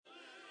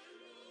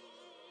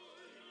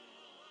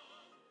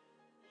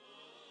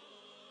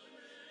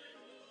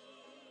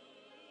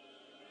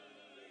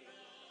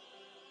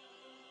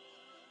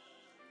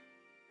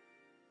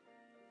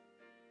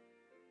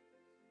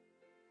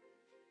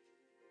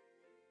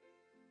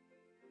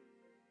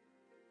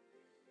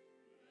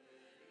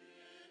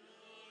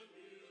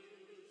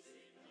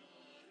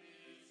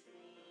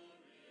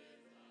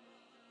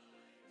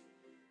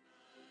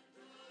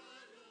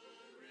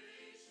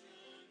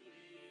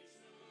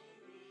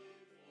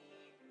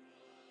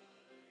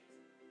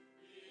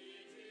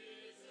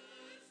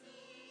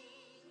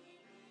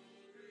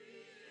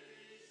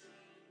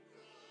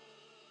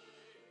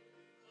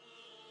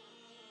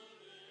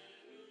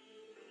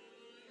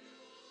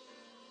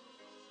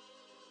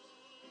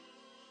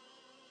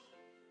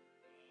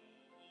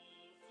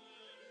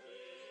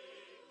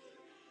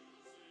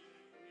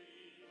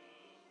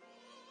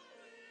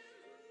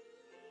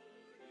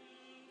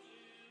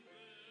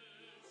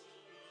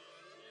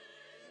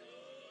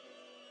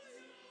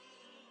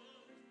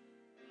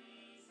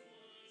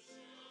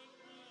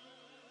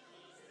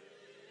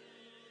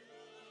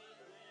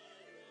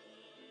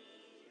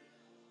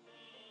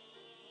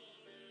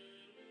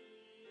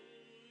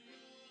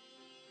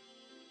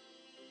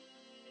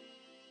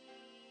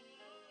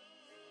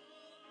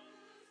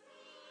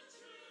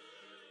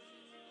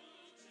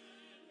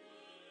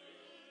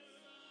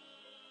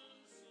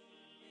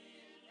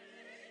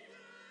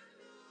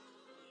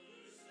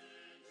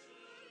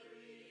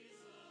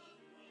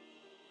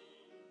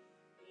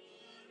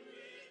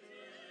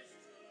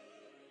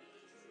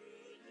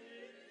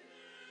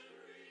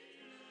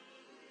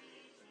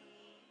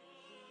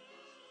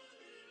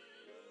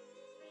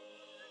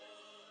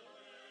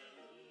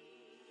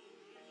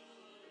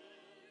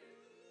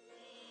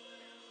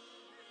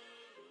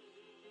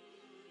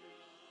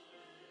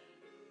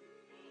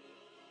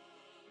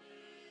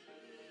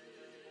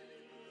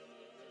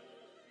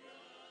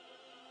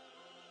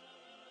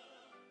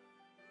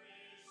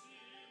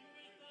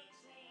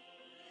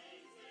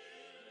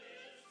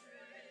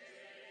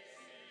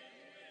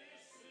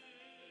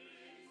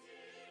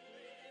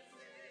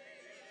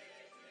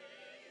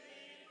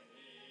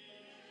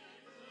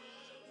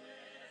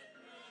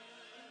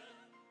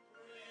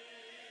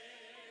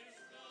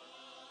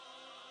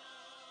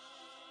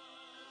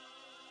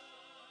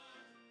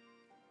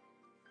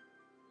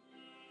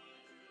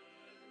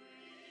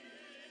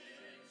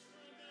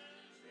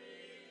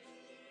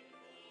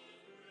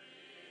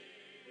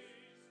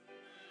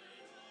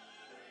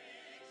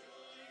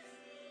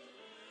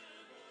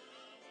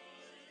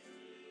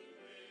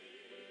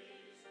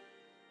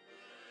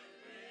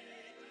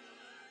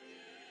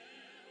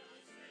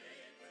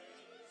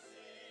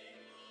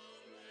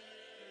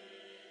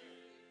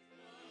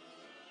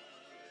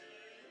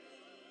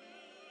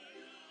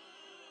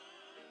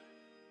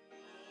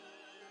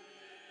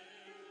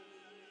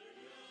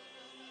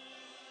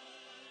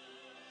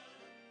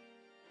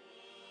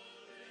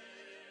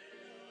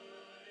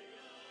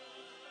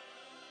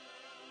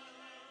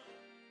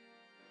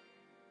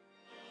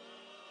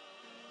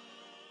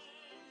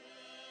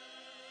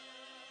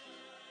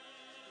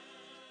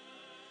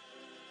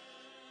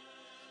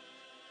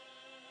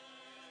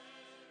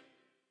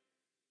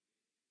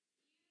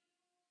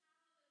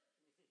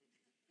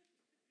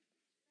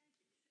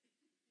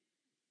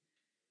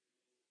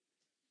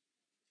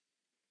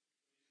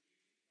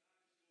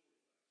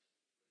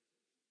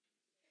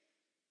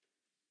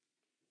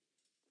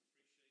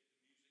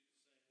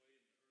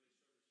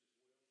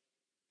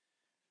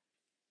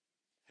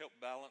help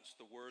balance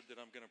the word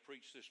that I'm going to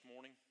preach this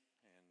morning.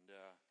 And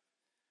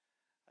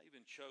I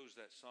even chose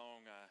that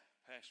song,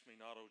 Pass Me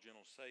Not, O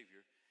Gentle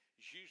Savior.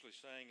 It's usually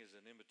sang as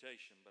an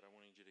invitation, but I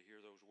wanted you to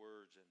hear those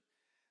words and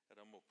that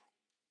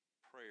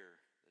prayer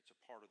that's a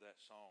part of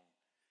that song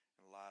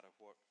in light of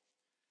what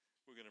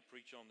we're going to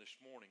preach on this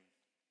morning.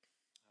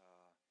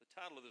 The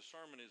title of the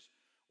sermon is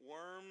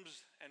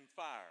Worms and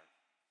Fire.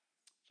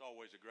 It's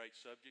always a great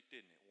subject,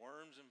 isn't it?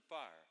 Worms and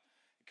fire.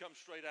 It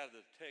comes straight out of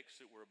the text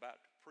that we're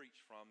about to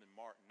preach from in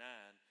Mark 9.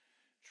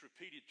 It's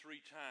repeated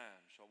 3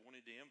 times. So I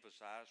wanted to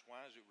emphasize,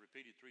 why is it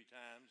repeated 3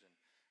 times?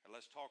 And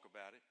let's talk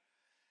about it.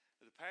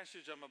 The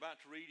passage I'm about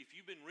to read, if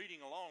you've been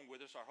reading along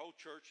with us, our whole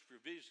church, if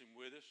you're visiting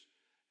with us,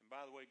 and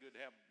by the way, good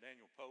to have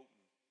Daniel Pope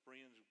and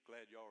friends.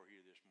 Glad y'all are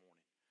here this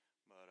morning.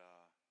 But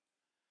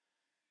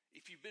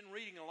if you've been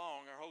reading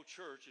along, our whole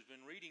church has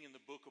been reading in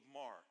the book of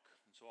Mark.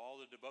 And so all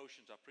the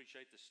devotions, I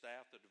appreciate the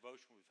staff, the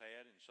devotion we've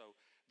had. And so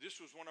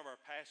this was one of our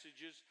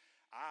passages.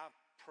 I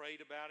prayed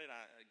about it.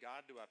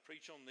 God, do I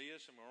preach on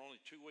this? And we're only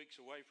 2 weeks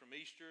away from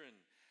Easter.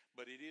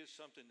 But it is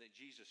something that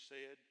Jesus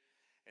said,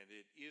 and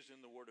it is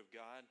in the Word of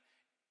God.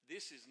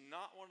 This is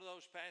not one of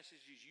those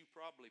passages you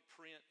probably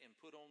print and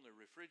put on the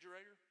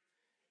refrigerator.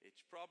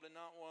 It's probably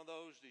not one of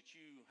those that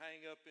you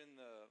hang up in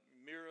the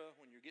mirror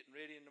when you're getting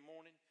ready in the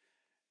morning.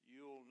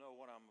 You'll know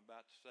what I'm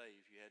about to say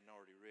if you hadn't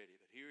already read it.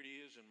 But here it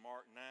is in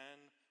Mark 9,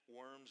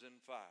 Worms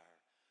and Fire.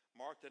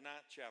 Mark the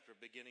 9th chapter,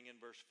 beginning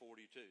in verse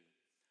 42.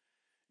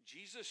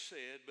 Jesus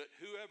said, "But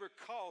whoever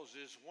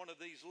causes one of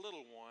these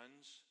little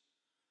ones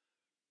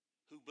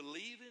who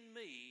believe in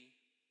me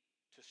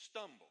to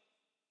stumble,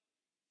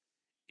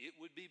 it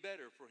would be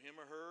better for him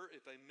or her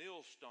if a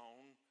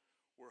millstone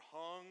were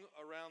hung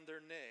around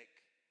their neck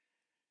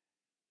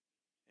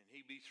and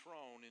he be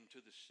thrown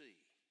into the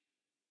sea."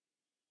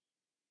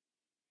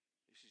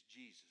 This is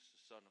Jesus,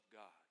 the Son of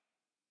God.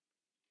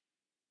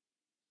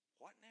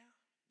 What now?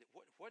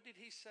 What did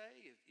he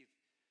say? If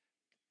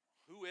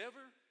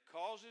whoever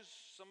causes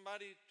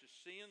somebody to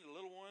sin, the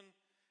little one,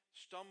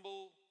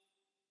 stumble,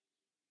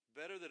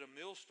 better that a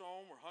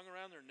millstone were hung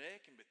around their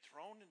neck and be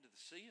thrown into the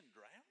sea and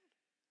drowned?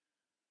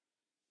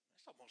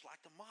 That's almost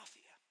like the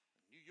mafia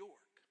in New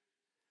York.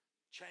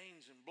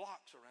 Chains and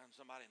blocks around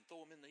somebody and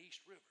throw them in the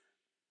East River.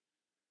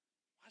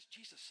 Why is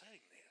Jesus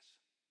saying this?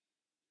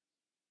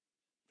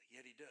 But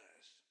yet he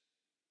does.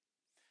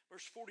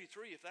 Verse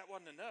 43, if that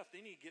wasn't enough,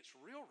 then he gets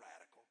real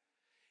radical.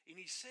 And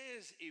he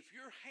says, if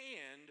your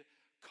hand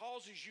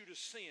causes you to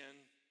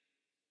sin,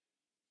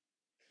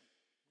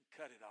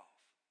 cut it off.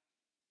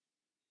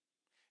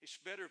 It's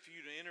better for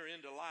you to enter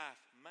into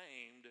life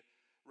maimed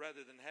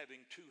rather than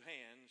having 2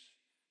 hands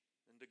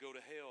than to go to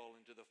hell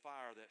into the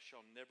fire that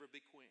shall never be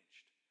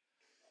quenched,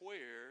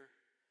 where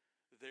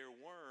their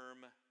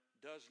worm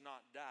does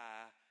not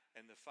die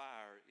and the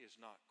fire is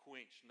not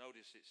quenched.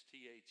 Notice it's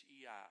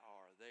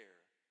T-H-E-I-R there,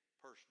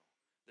 personal.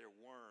 Their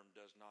worm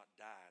does not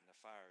die and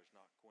the fire is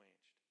not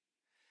quenched.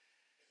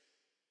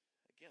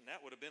 Again,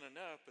 that would have been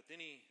enough, but then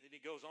he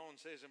goes on and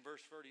says in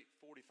verse 45,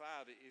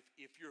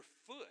 if your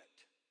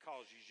foot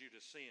causes you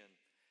to sin,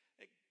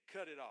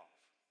 cut it off.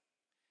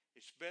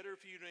 It's better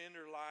for you to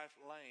enter life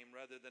lame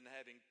rather than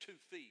having 2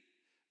 feet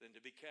than to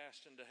be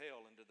cast into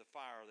hell, into the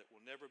fire that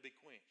will never be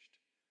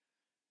quenched,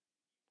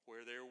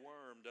 where their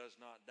worm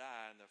does not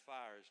die and the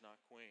fire is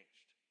not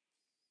quenched.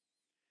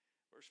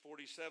 Verse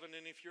 47,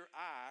 and if your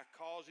eye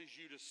causes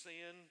you to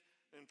sin,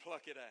 then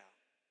pluck it out.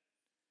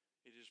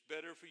 It is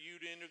better for you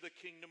to enter the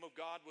kingdom of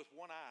God with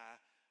 1 eye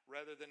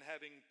rather than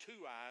having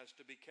 2 eyes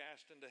to be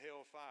cast into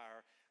hell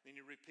fire. Then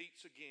he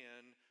repeats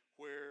again,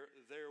 where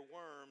their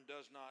worm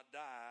does not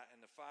die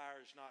and the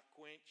fire is not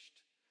quenched.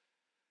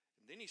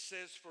 And then he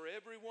says, for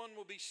everyone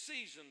will be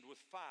seasoned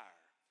with fire,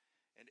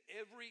 and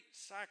every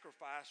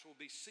sacrifice will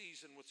be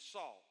seasoned with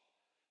salt.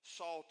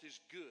 Salt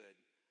is good,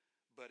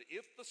 but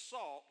if the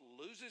salt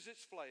loses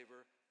its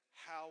flavor,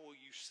 how will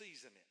you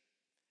season it?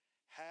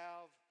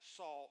 Have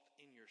salt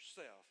in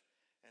yourself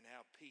and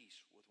have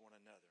peace with one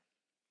another.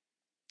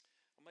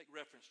 I'll make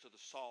reference to the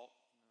salt.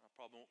 I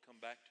probably won't come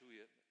back to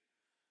it.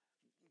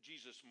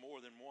 Jesus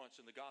more than once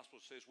in the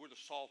gospel says we're the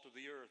salt of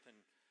the earth, and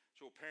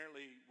so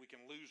apparently we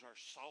can lose our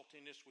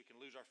saltiness, we can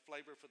lose our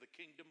flavor for the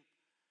kingdom.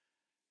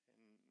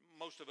 And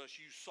most of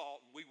us use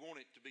salt and we want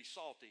it to be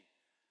salty.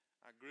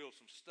 I grilled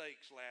some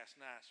steaks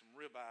last night, some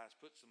ribeyes,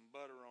 put some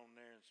butter on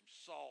there and some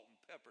salt and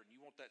pepper, and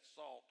you want that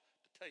salt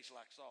to taste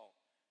like salt.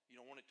 You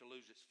don't want it to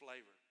lose its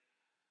flavor.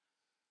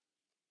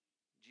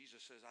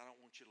 Jesus says, I don't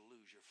want you to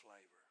lose your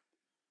flavor.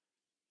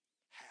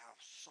 Have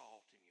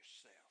salt in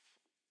yourself.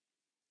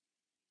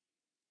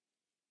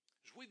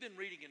 As we've been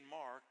reading in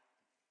Mark,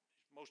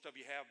 most of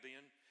you have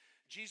been,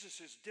 Jesus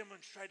has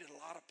demonstrated a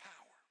lot of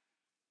power,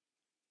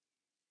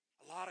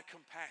 a lot of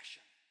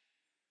compassion,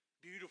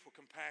 beautiful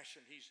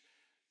compassion. He's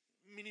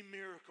many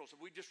miracles.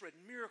 We just read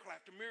miracle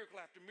after miracle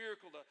after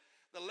miracle.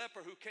 The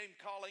leper who came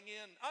calling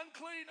in,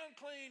 unclean,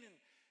 unclean, and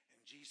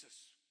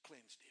Jesus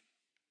cleansed him,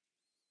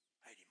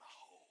 made him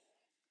whole.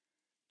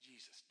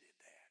 Jesus did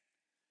that.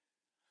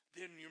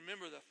 Then you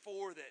remember the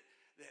 4 that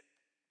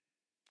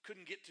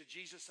couldn't get to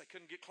Jesus. They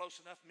couldn't get close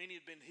enough. Many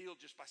had been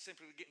healed just by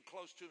simply getting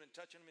close to him and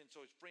touching him. And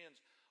so his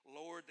friends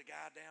lowered the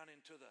guy down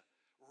into the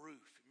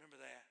roof. Remember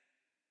that?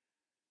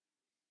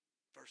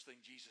 First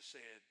thing Jesus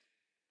said,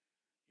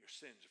 your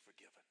sins are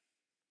forgiven.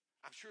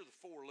 I'm sure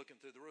the four looking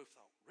through the roof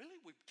thought,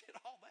 really? We did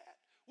all that?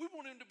 We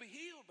want him to be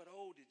healed. But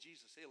oh, did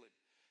Jesus heal him?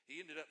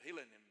 He ended up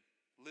healing him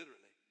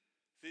literally,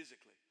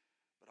 physically,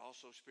 but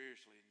also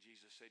spiritually. And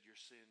Jesus said, your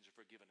sins are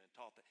forgiven, and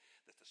taught that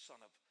the Son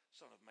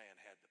of Man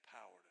had the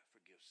power to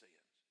forgive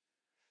sins.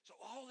 So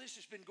all this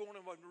has been going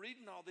on. I'm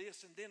reading all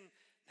this, and then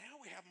now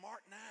we have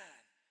Mark 9.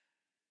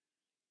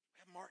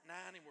 We have Mark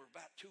 9, and we're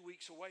about 2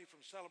 weeks away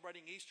from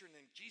celebrating Easter, and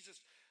then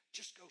Jesus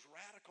just goes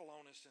radical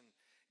on us and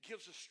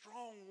gives a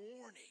strong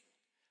warning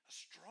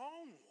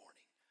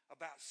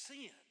about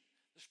sin,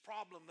 this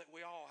problem that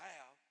we all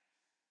have.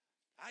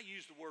 I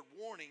use the word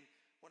warning.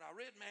 When I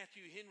read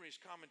Matthew Henry's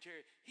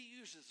commentary, he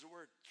uses the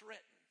word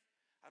threaten.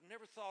 I've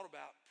never thought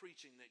about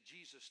preaching that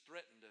Jesus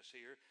threatened us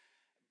here.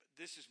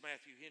 This is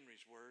Matthew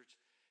Henry's words.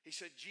 He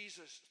said,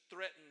 Jesus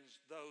threatens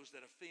those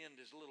that offend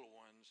his little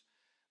ones,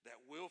 that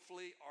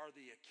willfully are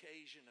the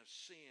occasion of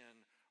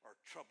sin or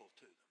trouble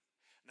to them.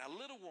 Now,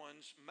 little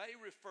ones may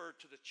refer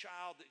to the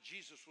child that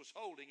Jesus was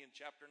holding in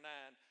chapter 9,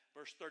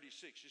 verse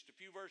 36. Just a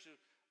few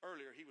verses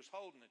earlier, he was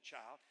holding a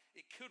child.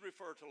 It could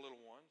refer to little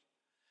ones.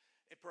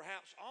 And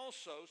perhaps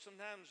also,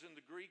 sometimes in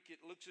the Greek,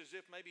 it looks as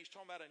if maybe he's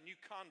talking about a new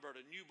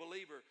convert, a new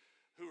believer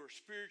who are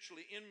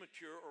spiritually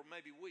immature or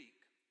maybe weak.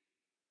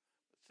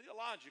 But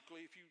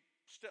theologically, if you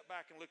step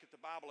back and look at the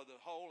Bible as a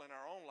whole in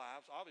our own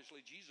lives,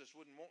 obviously Jesus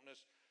wouldn't want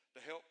us to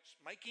help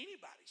make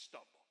anybody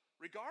stumble,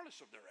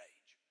 regardless of their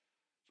age.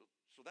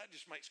 So that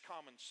just makes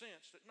common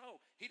sense that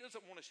no, he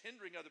doesn't want us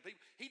hindering other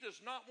people. He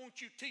does not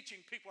want you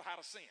teaching people how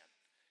to sin.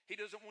 He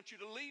doesn't want you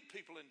to lead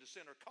people into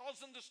sin or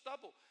cause them to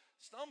stumble.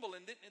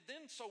 And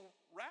then so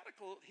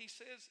radical, he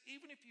says,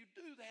 even if you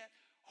do that,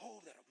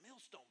 oh, that a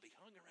millstone be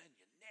hung around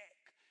your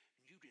neck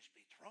and you just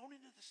be thrown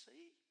into the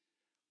sea.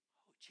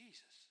 Oh,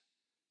 Jesus,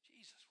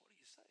 what are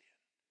you saying?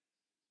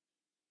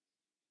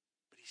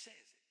 But he says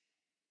it.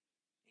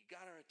 He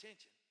got our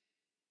attention.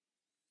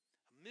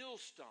 A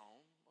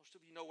millstone, most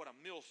of you know what a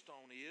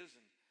millstone is,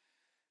 and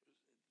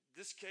in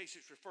this case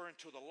it's referring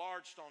to the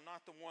large stone,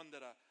 not the one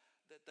that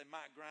they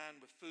might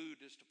grind with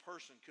food as a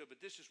person could,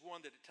 but this is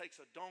one that it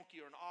takes a donkey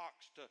or an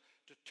ox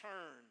to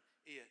turn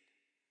it.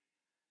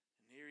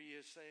 And here he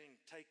is saying,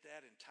 take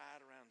that and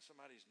tie it around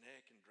somebody's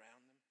neck and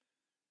drown them.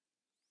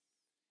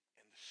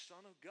 And the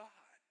Son of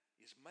God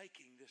is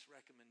making this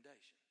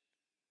recommendation.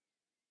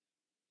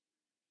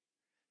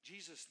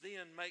 Jesus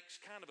then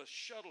makes kind of a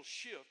shuttle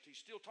shift. He's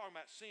still talking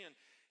about sin,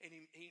 and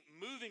he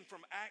moving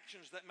from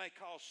actions that may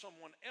cause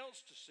someone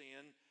else to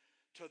sin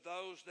to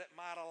those that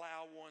might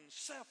allow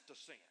oneself to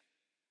sin,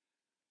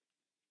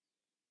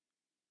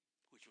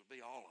 which would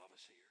be all of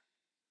us here,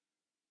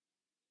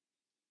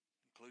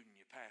 including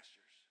you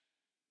pastors,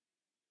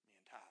 me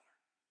and Tyler.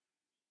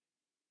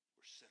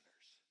 We're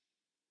sinners.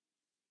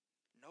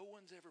 No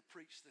one's ever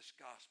preached this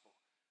gospel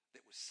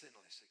that was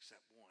sinless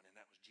except one, and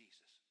that was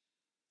Jesus.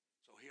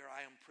 So here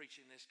I am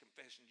preaching this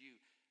confession to you.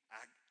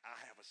 I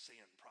have a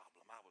sin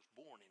problem. I was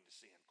born into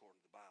sin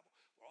according to the Bible.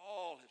 We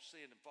all have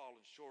sinned and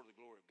fallen short of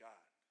the glory of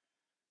God.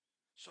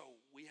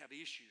 So we have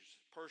issues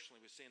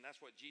personally with sin.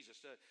 That's what Jesus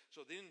does.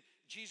 So then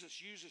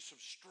Jesus uses some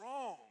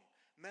strong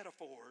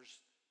metaphors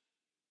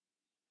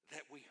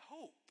that we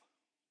hope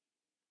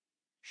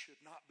should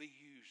not be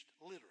used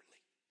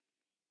literally.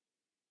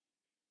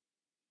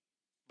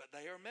 But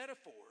they are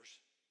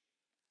metaphors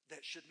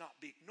that should not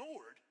be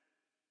ignored.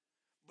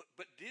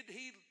 But did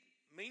he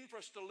mean for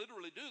us to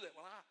literally do that?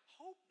 Well, I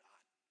hope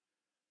not.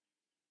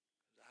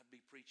 Because I'd be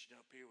preaching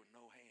up here with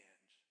no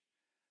hands.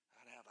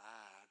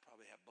 I'd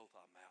probably have both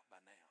of them out by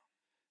now.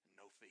 And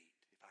no feet,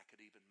 if I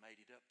could even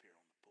made it up here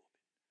on the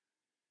pulpit.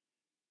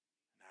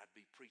 And I'd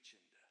be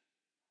preaching to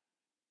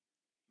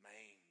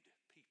maimed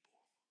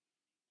people.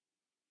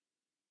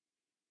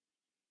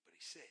 But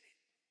he said it.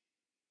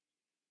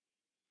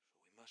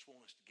 So he must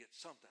want us to get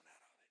something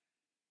out of it.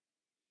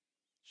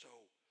 So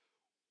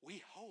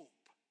we hope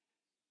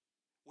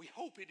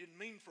he didn't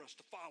mean for us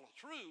to follow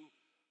through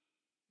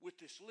with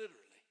this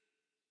literally.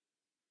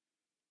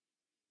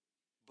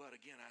 But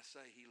again, I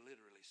say he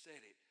literally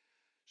said it,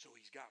 so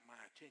he's got my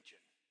attention.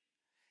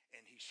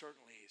 And he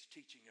certainly is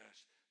teaching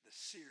us the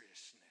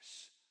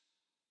seriousness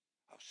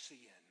of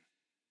sin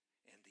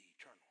and the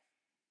eternal.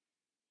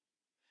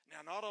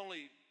 Now, not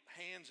only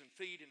hands and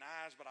feet and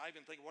eyes, but I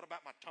even think, what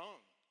about my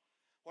tongue?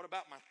 What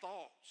about my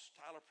thoughts?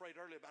 Tyler prayed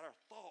earlier about our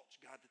thoughts,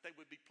 God, that they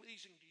would be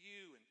pleasing to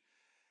you. And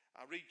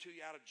I read to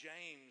you out of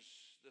James,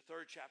 the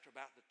 3rd chapter,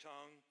 about the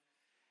tongue.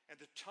 And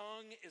the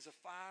tongue is a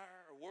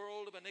fire, a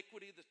world of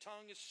iniquity. The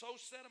tongue is so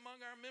set among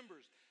our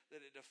members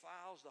that it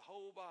defiles the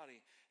whole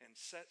body and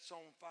sets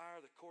on fire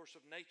the course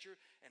of nature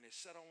and is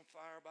set on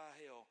fire by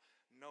hell.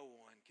 No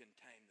one can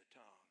tame the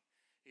tongue.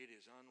 It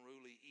is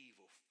unruly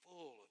evil,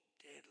 full of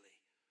deadly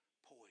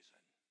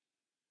poison.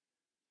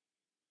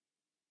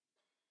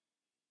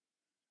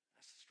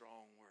 That's a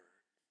strong word.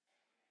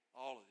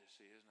 All of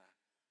this is, and I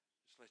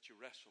Just let you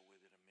wrestle with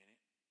it a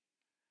minute.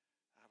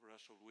 I've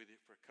wrestled with it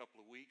for a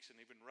couple of weeks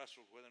and even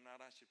wrestled whether or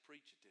not I should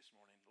preach it this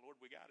morning. Lord,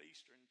 we got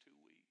Easter in 2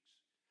 weeks.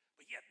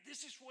 But yet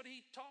this is what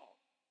he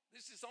taught.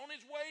 This is on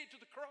his way to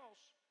the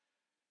cross.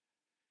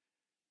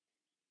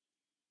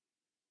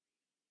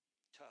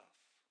 Tough.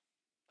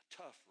 A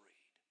tough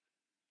read.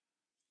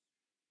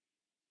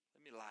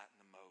 Let me lighten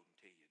the mode and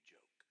tell you a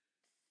joke.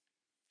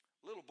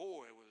 A little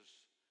boy was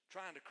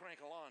trying to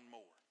crank a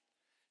lawnmower.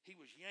 He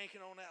was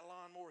yanking on that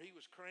lawnmower. He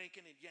was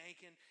cranking and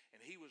yanking,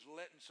 and he was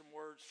letting some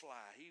words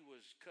fly. He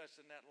was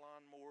cussing that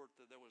lawnmower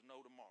that there was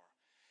no tomorrow.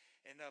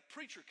 And a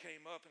preacher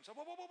came up and said,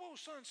 whoa,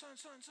 son.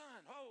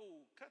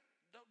 Oh,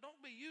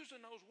 don't be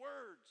using those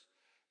words.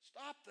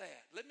 Stop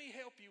that. Let me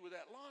help you with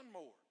that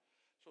lawnmower.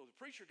 So the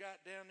preacher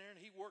got down there,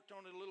 and he worked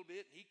on it a little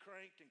bit, and he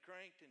cranked. And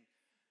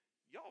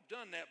y'all have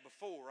done that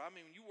before. I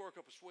mean, when you work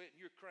up a sweat and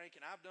you're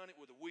cranking, I've done it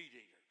with a weed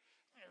eater.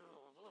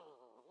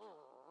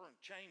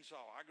 Chainsaw.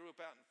 I grew up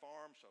out in the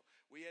farm, so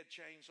we had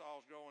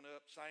chainsaws growing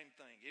up. Same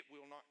thing. It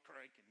will not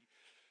crank, and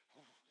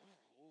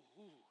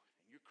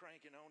you're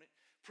cranking on it.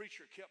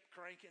 Preacher kept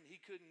cranking.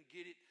 He couldn't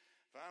get it.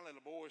 Finally,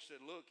 the boy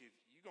said, look, you're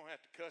going to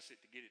have to cuss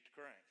it to get it to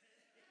crank.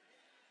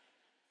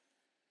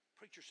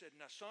 Preacher said,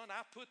 now, son,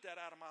 I put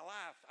that out of my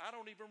life. I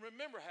don't even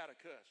remember how to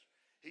cuss.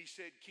 He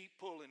said, keep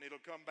pulling.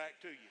 It'll come back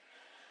to you.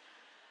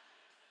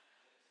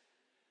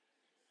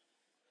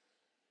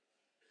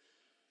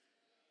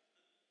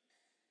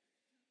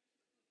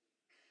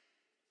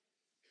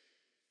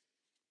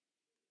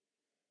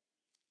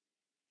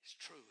 It's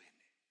true,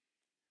 isn't it?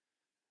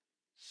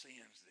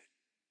 Sins that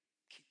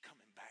keep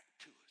coming back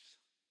to us.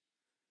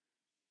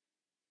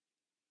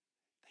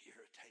 They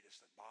irritate us,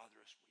 they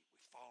bother us, we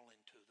fall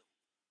into them.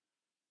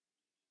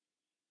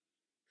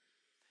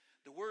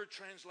 The word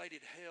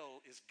translated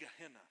hell is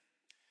Gehenna.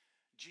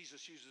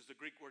 Jesus uses the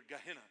Greek word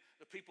Gehenna.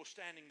 The people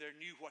standing there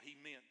knew what he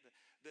meant,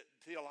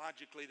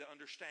 theologically the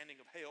understanding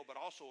of hell, but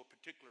also a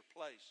particular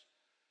place.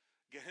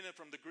 Gehenna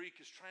from the Greek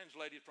is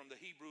translated from the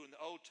Hebrew in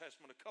the Old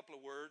Testament, a couple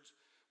of words,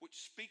 which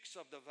speaks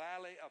of the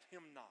valley of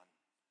Hinnom.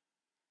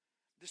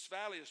 This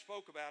valley is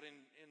spoke about in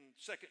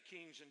 2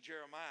 Kings and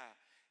Jeremiah.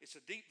 It's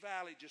a deep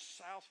valley just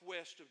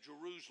southwest of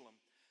Jerusalem,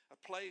 a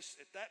place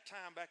at that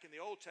time back in the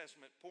Old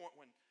Testament point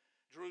when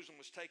Jerusalem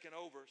was taken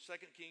over, 2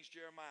 Kings,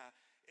 Jeremiah,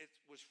 it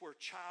was where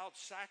child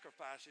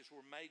sacrifices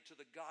were made to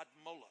the god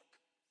Moloch.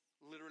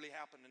 Literally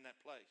happened in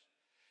that place.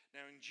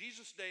 Now in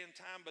Jesus' day and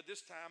time, by this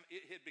time,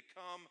 it had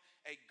become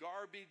a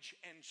garbage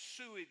and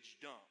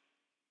sewage dump.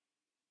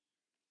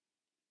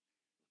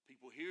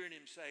 People hearing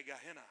him say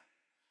Gehenna,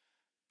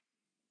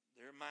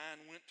 their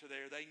mind went to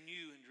there. They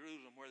knew in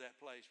Jerusalem where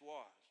that place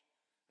was.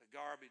 The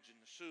garbage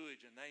and the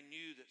sewage, and they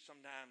knew that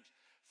sometimes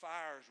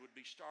fires would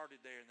be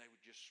started there and they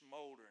would just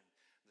smolder,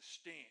 and the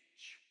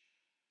stench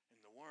and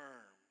the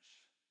worms,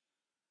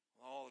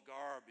 all the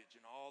garbage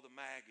and all the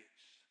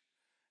maggots.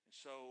 And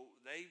so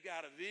they've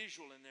got a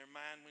visual in their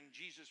mind when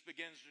Jesus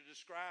begins to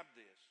describe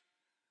this.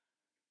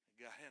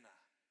 Gehenna,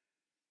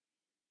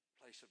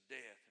 place of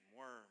death and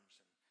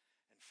worms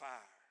and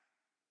fire.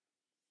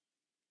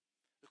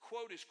 The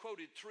quote is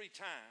quoted 3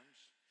 times.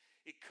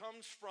 It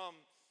comes from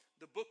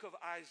the book of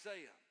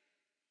Isaiah.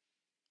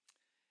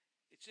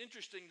 It's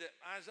interesting that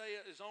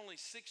Isaiah is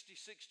only 66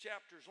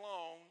 chapters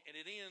long, and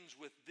it ends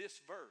with this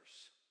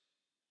verse.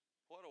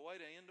 What a way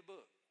to end a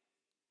book.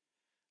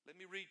 Let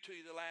me read to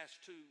you the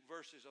last 2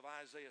 verses of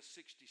Isaiah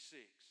 66.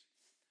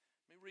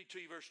 Let me read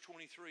to you verse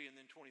 23 and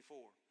then 24.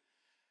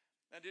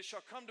 And it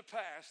shall come to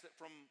pass that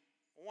from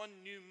one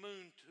new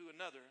moon to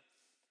another,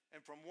 and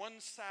from one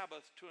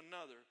Sabbath to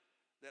another,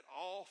 that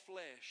all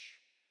flesh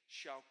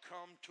shall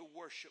come to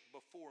worship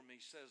before me,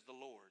 says the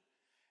Lord.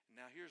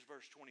 Now here's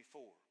verse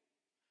 24.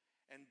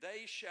 And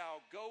they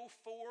shall go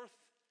forth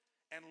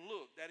and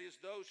look. That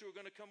is, those who are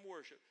going to come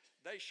worship.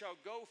 They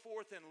shall go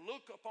forth and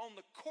look upon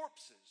the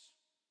corpses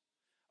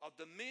of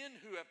the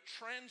men who have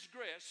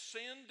transgressed,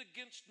 sinned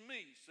against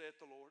me, saith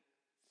the Lord.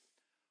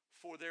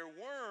 For their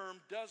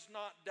worm does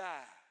not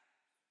die,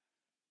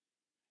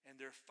 and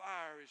their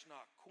fire is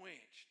not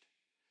quenched.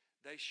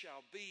 They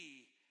shall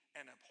be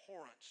an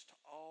abhorrence to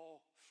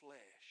all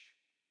flesh.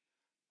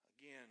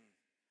 Again,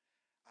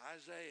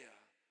 Isaiah,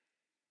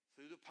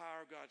 through the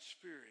power of God's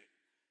Spirit,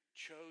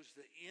 chose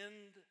the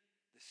end,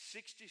 the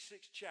 66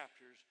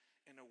 chapters,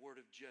 in a word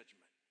of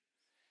judgment.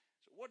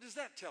 So what does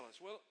that tell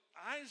us? Well,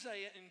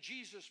 Isaiah and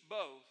Jesus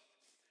both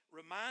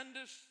remind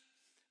us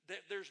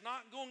that there's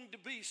not going to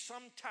be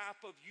some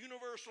type of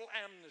universal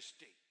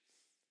amnesty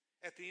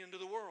at the end of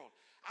the world.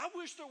 I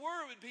wish there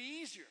were. It would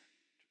be easier.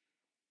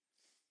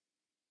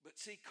 But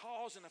see,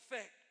 cause and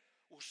effect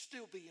will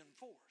still be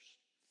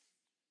enforced.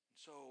 And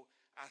so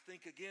I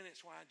think, again,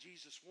 it's why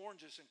Jesus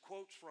warns us and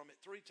quotes from it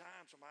 3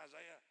 times from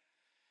Isaiah.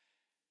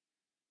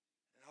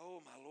 And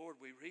oh, my Lord,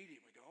 we read it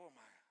and we go, oh,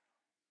 my,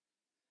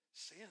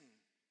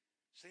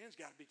 sin's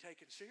got to be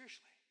taken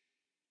seriously.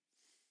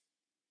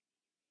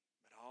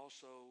 But I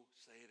also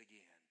say it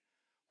again,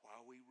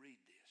 while we read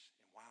this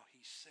and while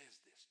he says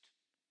this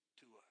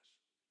to us,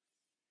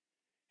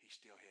 he's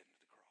still heading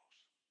to the cross.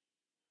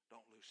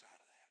 Don't lose sight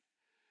of that.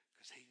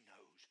 because he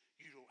knows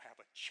you don't have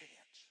a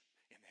chance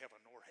in heaven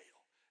nor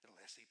hell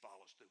unless he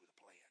follows through with the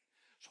plan.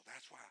 So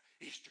that's why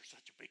Easter's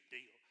such a big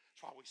deal.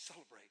 That's why we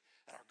celebrate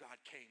that our God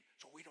came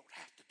so we don't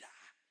have to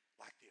die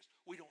like this.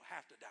 We don't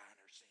have to die in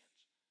our sins.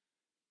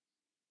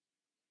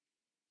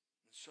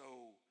 And so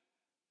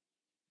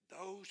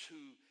those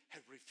who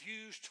have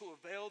refused to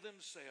avail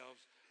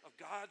themselves of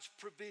God's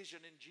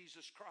provision in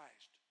Jesus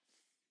Christ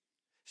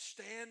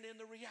stand in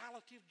the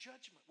reality of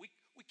judgment. We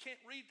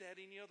can't read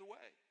that any other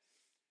way.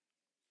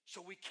 So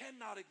we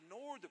cannot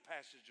ignore the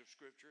passage of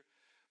Scripture.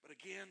 But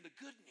again, the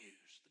good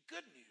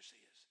news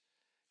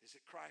is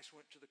that Christ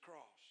went to the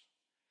cross.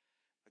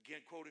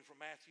 Again, quoting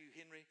from Matthew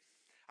Henry,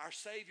 our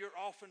Savior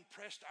often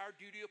pressed our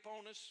duty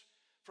upon us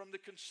from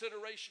the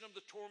consideration of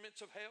the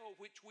torments of hell,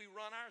 which we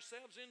run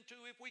ourselves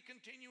into if we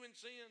continue in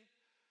sin.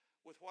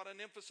 With what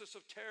an emphasis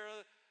of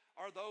terror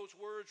are those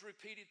words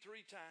repeated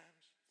 3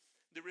 times.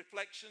 The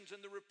reflections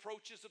and the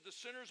reproaches of the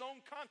sinner's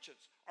own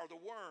conscience are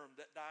the worm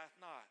that dieth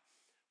not,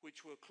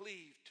 which will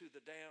cleave to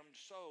the damned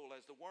soul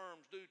as the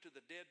worms do to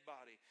the dead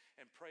body,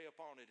 and prey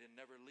upon it and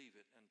never leave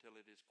it until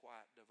it is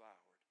quite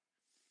devoured.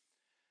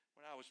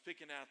 When I was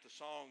picking out the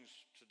songs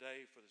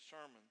today for the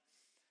sermon,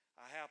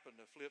 I happened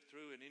to flip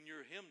through, and in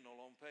your hymnal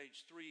on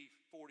page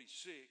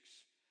 346,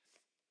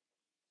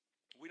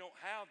 we don't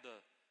have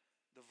the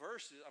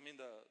verses,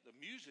 the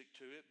music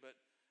to it, but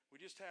we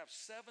just have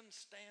 7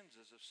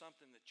 stanzas of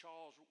something that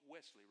Charles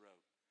Wesley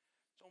wrote.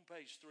 It's on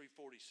page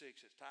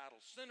 346. It's titled,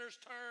 Sinners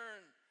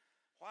Turn,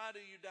 Why Do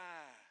You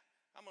Die?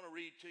 I'm going to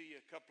read to you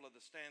a couple of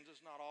the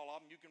stanzas, not all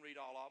of them. You can read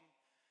all of them.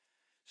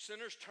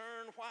 Sinners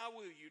turn, why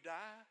will you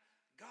die?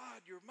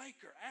 God, your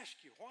maker,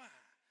 ask you why.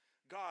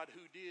 God,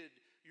 who did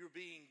your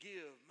being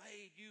give,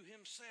 made you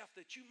himself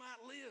that you might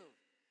live.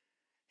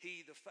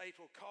 He, the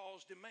fatal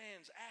cause,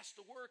 demands, ask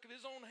the work of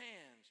his own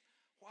hands.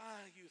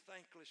 Why, you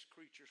thankless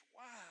creatures,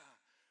 why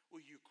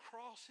will you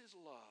cross his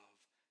love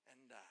and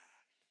die?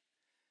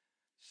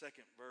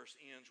 Second verse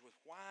ends with,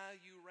 why,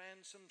 you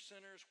ransom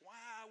sinners,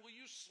 why will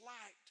you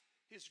slight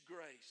his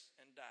grace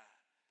and die?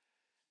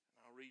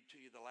 And I'll read to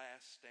you the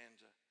last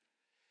stanza.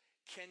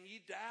 Can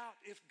ye doubt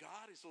if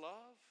God is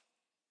love?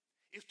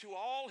 If to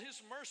all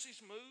his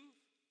mercies move?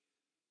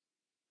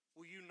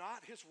 Will you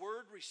not his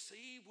word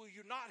receive? Will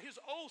you not his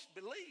oath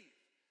believe?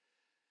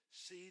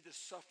 See, the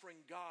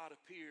suffering God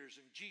appears,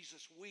 and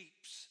Jesus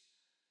weeps.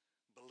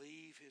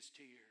 Believe his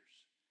tears.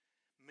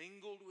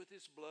 Mingled with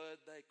his blood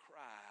they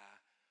cry,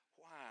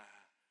 why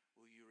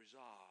will you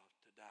resolve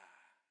to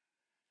die?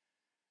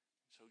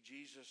 So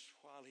Jesus,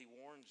 while he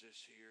warns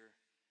us here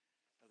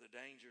of the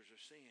dangers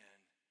of sin,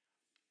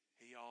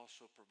 he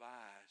also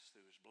provides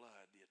through his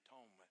blood the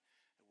atonement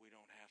that we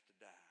don't have to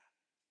die.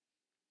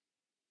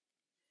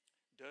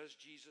 Does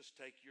Jesus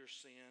take your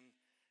sin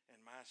and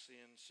my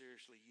sin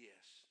seriously?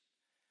 Yes.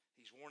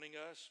 He's warning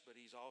us, but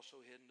he's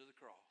also heading to the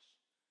cross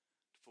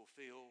to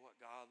fulfill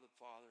what God the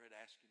Father had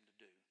asked him to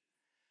do.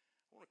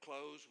 I want to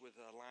close with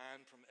a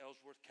line from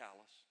Ellsworth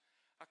Kalas.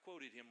 I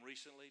quoted him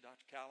recently.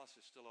 Dr. Kalas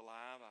is still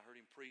alive. I heard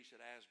him preach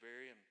at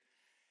Asbury, and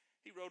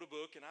he wrote a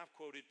book, and I've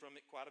quoted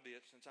from it quite a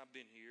bit since I've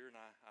been here, and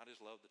I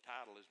just love the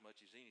title as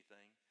much as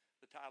anything.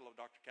 The title of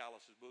Dr.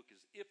 Kalas's book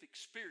is, If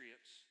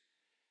Experience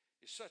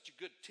is Such a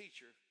Good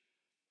Teacher,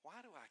 Why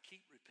Do I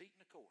Keep Repeating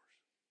the Course?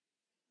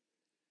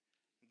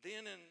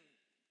 Then in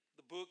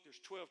the book,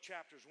 there's 12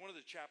 chapters. One of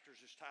the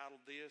chapters is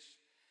titled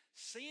this,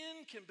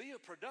 Sin Can Be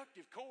a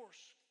Productive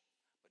Course,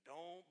 but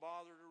Don't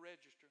Bother to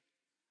Register.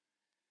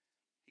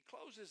 He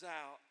closes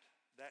out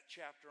that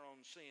chapter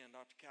on sin,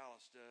 Dr.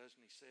 Kalas does,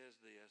 and he says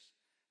this,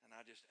 and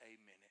I just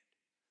amen it.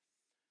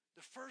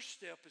 The first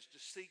step is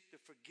to seek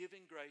the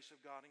forgiving grace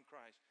of God in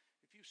Christ.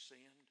 If you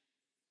sinned,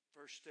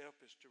 first step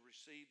is to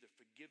receive the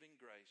forgiving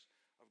grace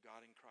of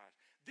God in Christ.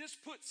 This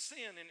puts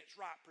sin in its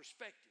right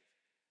perspective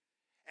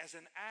as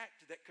an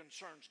act that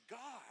concerns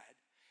God,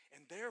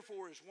 and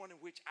therefore is one in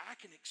which I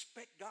can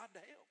expect God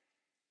to help.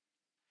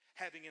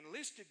 Having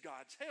enlisted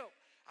God's help,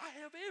 I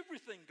have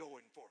everything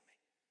going for me.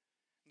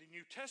 The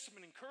New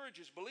Testament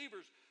encourages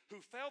believers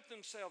who felt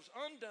themselves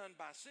undone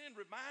by sin,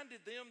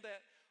 reminded them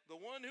that the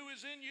one who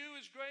is in you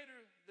is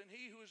greater than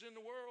he who is in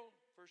the world.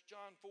 1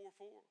 John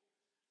 4:4.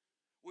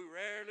 We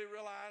rarely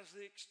realize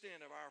the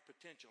extent of our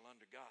potential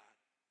under God.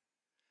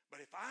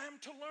 But if I am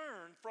to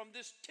learn from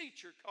this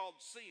teacher called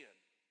sin,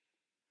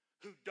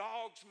 who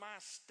dogs my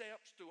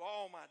steps through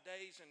all my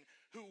days, and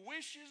who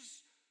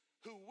wishes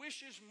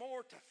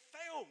more to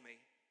fail me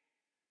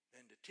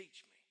than to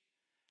teach me,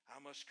 I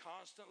must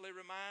constantly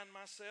remind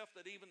myself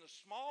that even the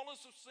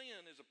smallest of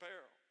sin is a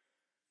peril,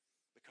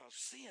 because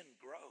sin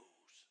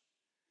grows.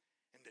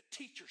 And the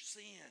teacher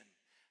sin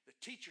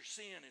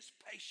is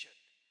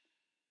patient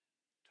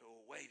to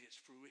await its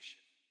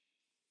fruition.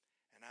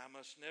 And I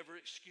must never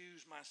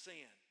excuse my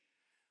sin.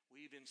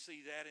 We even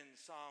see that in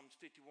Psalms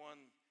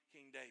 51,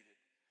 King David.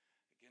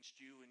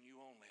 Against you and you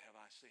only have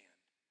I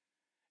sinned.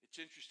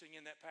 It's interesting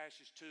in that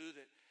passage too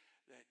that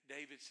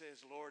David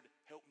says, Lord,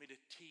 help me to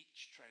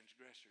teach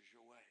transgressors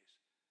your ways.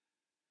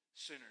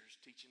 Sinners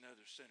teaching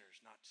other sinners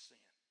not to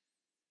sin.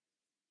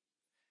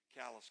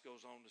 Kalas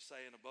goes on to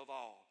say, and above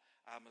all,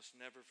 I must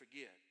never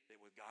forget that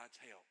with God's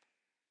help,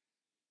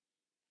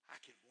 I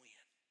can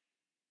win.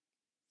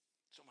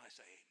 Somebody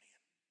say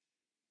amen.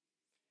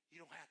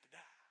 You don't have to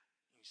die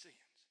in your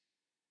sins.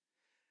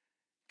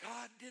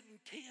 God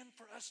didn't intend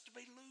for us to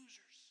be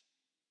losers.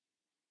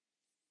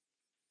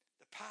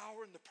 The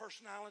power and the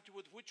personality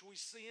with which we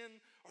sin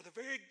are the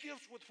very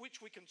gifts with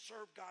which we can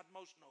serve God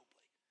most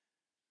nobly.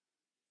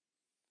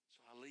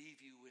 So I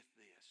leave you with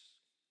this.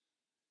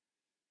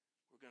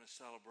 We're going to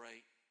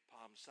celebrate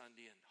Palm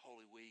Sunday and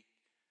Holy Week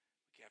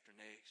after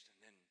next, and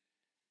then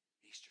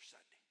Easter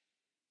Sunday.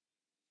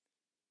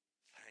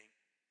 Thank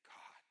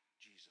God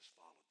Jesus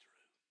followed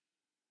through,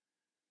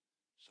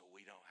 so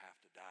we don't have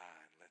to die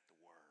and let the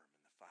worm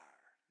and the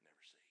fire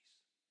never cease.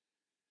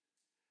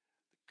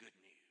 The good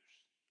news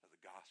of the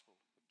gospel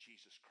of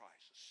Jesus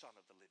Christ, the Son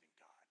of the living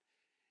God,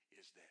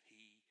 is that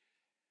He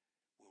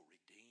will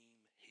redeem,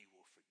 He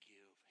will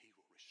forgive, He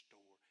will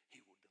restore,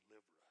 He will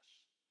deliver us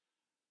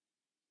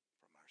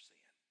from our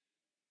sin.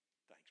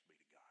 Thanks be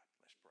to God.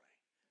 Let's pray.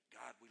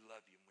 God, we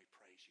love you and we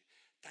praise you.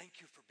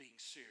 Thank you for being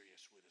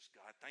serious with us,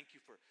 God. Thank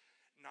you for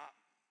not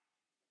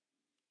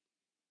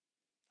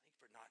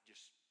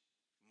just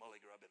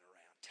mully-grubbing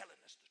around, telling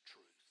us the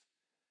truth.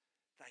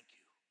 Thank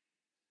you.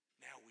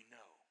 Now we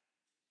know.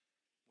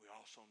 We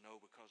also know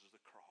because of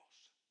the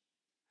cross.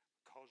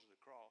 Because of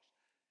the cross,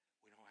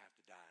 we don't have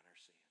to die in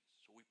our sins.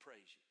 So we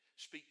praise you.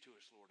 Speak to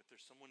us, Lord. If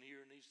there's someone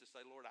here who needs to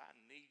say, Lord, I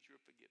need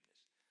your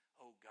forgiveness.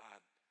 Oh, God,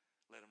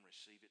 let them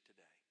receive it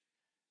today.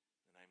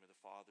 In the name of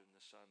the Father, and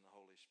the Son, and the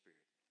Holy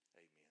Spirit.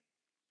 Amen.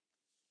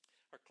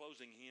 Our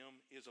closing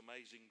hymn is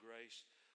Amazing Grace.